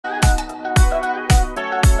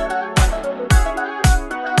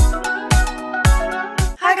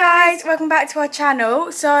welcome back to our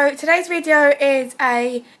channel. So today's video is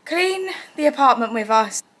a clean the apartment with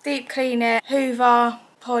us, deep clean it, hoover,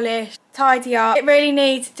 polish, tidy up. It really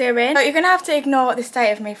needs doing. So you're going to have to ignore the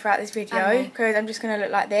state of me throughout this video because I'm just going to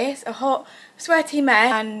look like this, a hot sweaty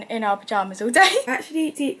mess and in our pyjamas all day. I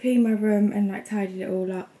actually deep cleaned my room and like tidied it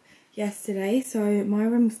all up yesterday, so my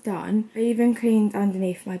room's done. I even cleaned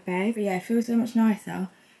underneath my bed, but yeah, it feels so much nicer.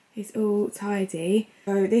 It's all tidy.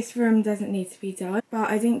 So this room doesn't need to be done, but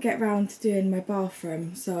I didn't get round to doing my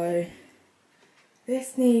bathroom, so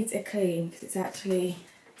this needs a clean because it's actually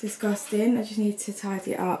disgusting. I just need to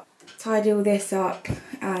tidy it up, tidy all this up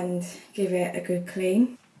and give it a good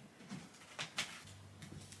clean.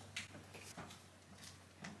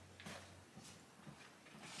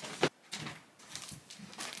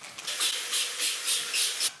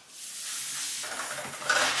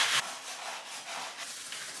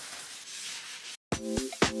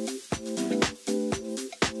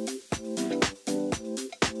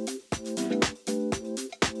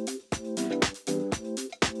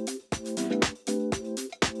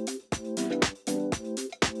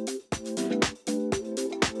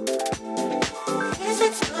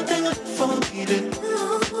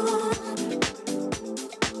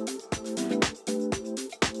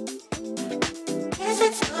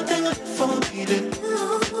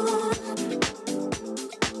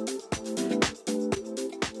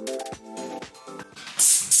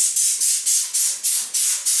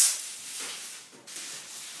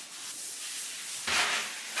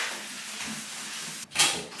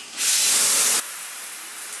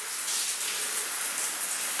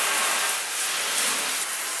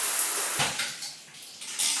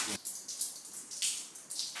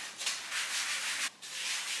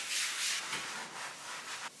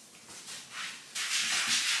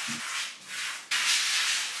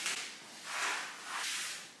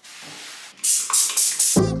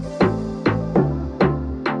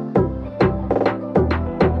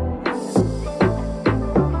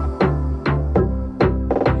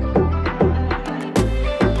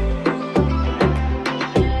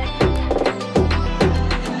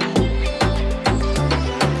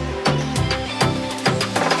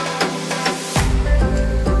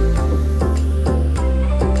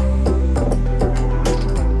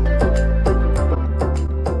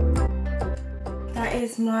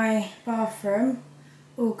 My bathroom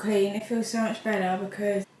all clean. It feels so much better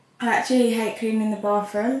because I actually hate cleaning the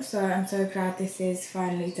bathroom, so I'm so glad this is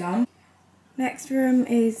finally done. Next room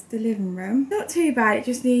is the living room. Not too bad, it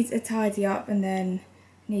just needs a tidy up and then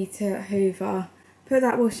need to hoover, put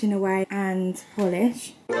that washing away and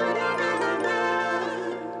polish.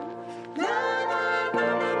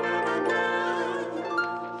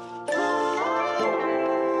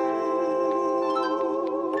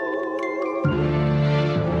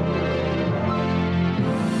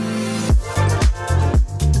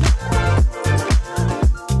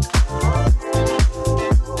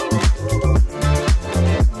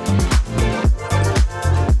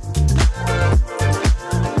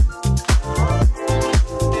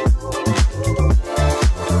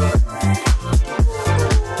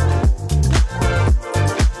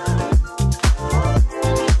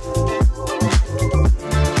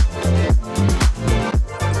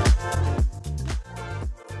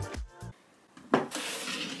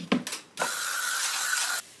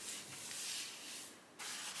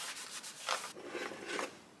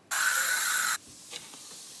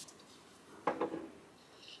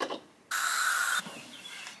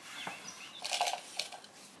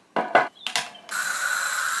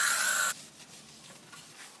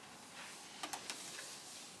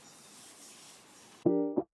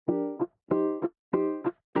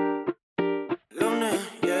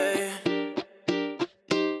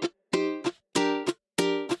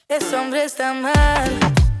 Ese hombre está mal,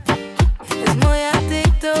 es muy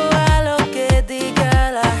adicto a lo que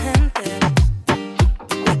diga la gente.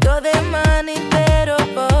 Rico de money, pero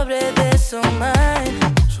pobre de su mind.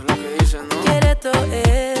 Eso es lo que dicen, ¿no? Quiere todo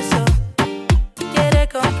eso, quiere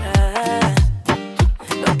comprar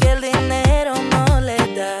lo que el dinero no le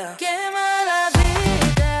da. Qué mala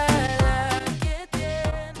vida la que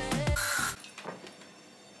tiene.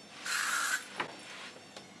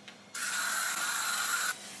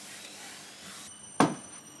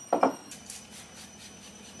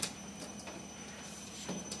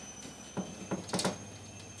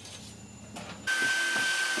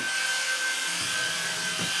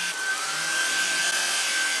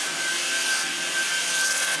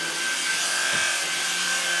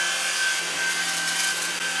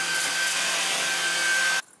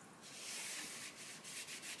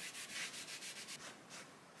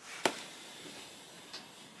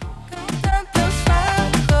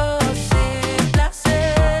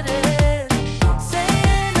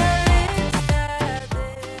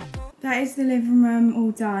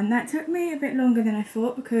 it took me a bit longer than I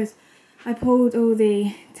thought because I pulled all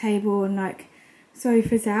the table and like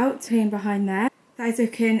sofas out to clean behind there. That is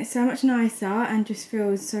looking so much nicer and just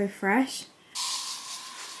feels so fresh.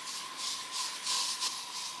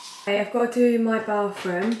 Okay, I've got to do my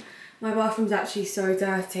bathroom. My bathroom's actually so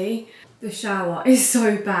dirty. The shower is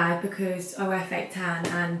so bad because I wear fake tan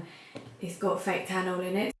and it's got fake tan all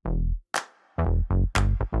in it.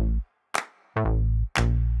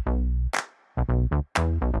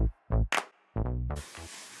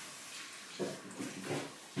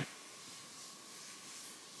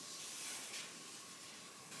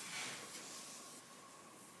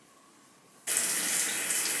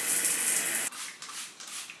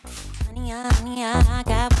 Honey, I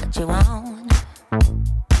got what you want.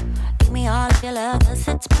 Give me all of your love, 'cause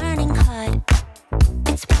it's burning hot.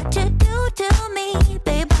 It's what you do to me,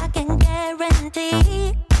 babe, I can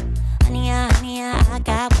guarantee. Honey, I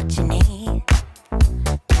got what you need.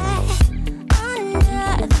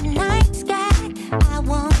 Under the night sky, I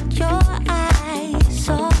want your eyes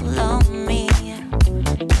all on me.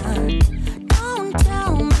 Don't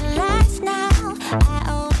tell me lies now, I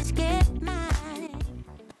always get mine.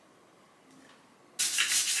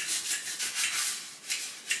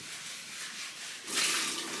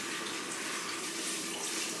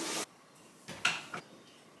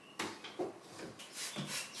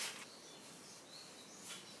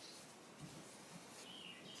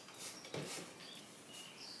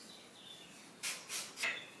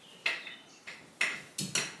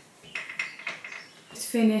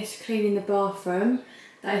 Finished cleaning the bathroom.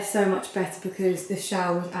 That is so much better because the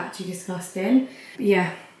shower was actually disgusting. But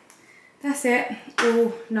yeah, that's it,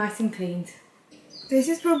 all nice and cleaned. This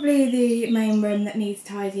is probably the main room that needs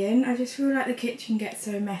tidying. I just feel like the kitchen gets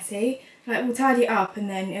so messy. Like we'll tidy it up and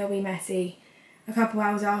then it'll be messy a couple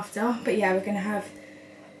hours after. But yeah, we're gonna have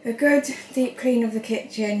a good deep clean of the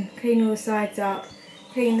kitchen, clean all the sides up,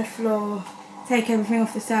 clean the floor, take everything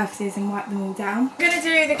off the surfaces and wipe them all down. We're going to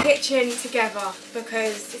do the kitchen together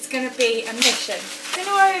because it's going to be a mission. I don't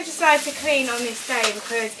know why we've decided to clean on this day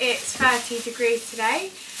because it's 30 degrees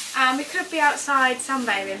today and we could be outside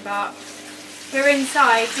sunbathing, but we're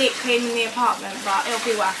inside deep cleaning the apartment, but it'll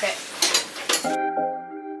be worth it.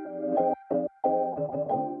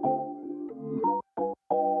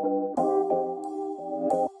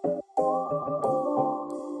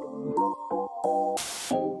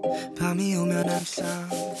 밤이 오면 항상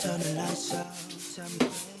turn the lights out. Tell me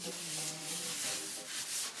where you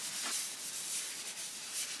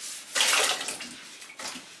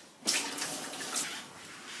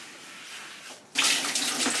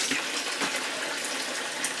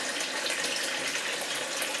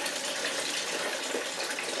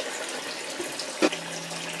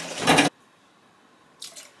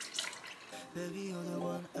Baby, you're the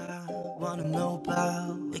one I wanna know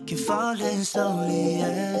about. We can fall in slowly,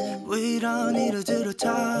 yeah. We don't need to do the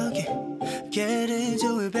talking. Get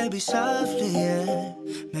into it, baby, softly, yeah.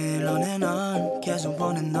 매일 너네 넌 계속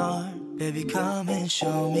보는 널. Baby, come and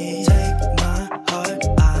show me. Take my heart.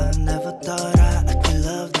 I never thought I could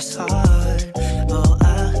love this hard. Oh,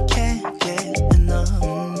 I can't get enough.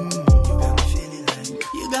 You got me feeling like.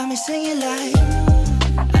 You got me singing like.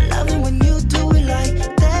 I love it when you do it like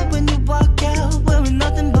that. When you walk out wearing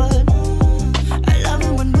nothing but. I love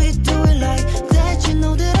it when we do it like that. You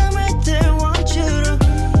know that I'm right there, want you to.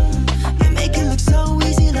 You make it look so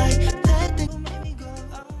easy like that. Thing will make me go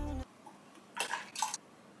on.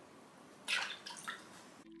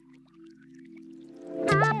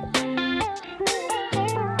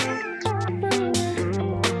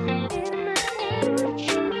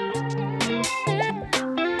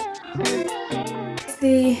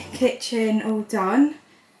 The kitchen all done.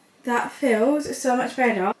 That feels so much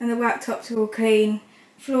better and the worktops are all clean,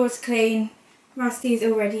 floor's clean, Rusty's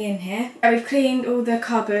already in here. We've cleaned all the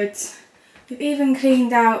cupboards, we've even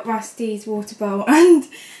cleaned out Rusty's water bowl and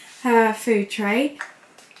her food tray.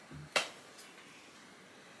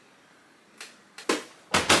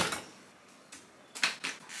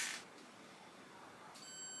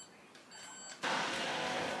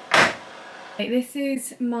 This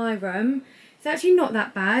is my room. It's actually not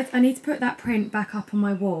that bad. I need to put that print back up on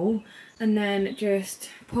my wall and then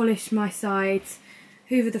just polish my sides,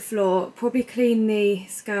 hoover the floor, probably clean the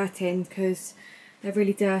skirting because they're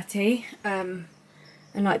really dirty. And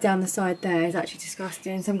like down the side there is actually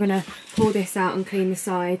disgusting. So I'm going to pull this out and clean the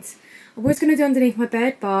sides. I was going to do underneath my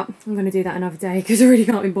bed, but I'm going to do that another day because I really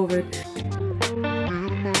can't be bothered.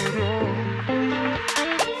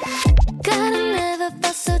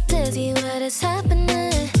 What is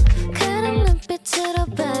happening? 그런 눈빛으로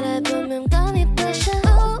바라보면 감이 부셔.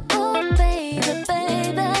 Oh, oh, baby,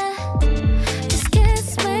 baby. Just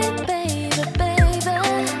kiss me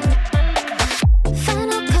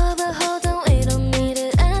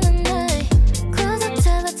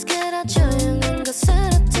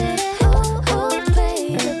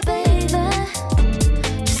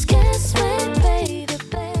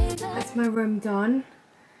That's my room done.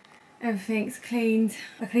 Everything's cleaned.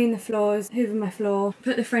 I cleaned the floors, hoovered my floor,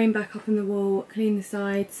 put the frame back up on the wall, cleaned the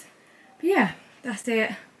sides. But yeah, that's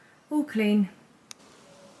it. All clean.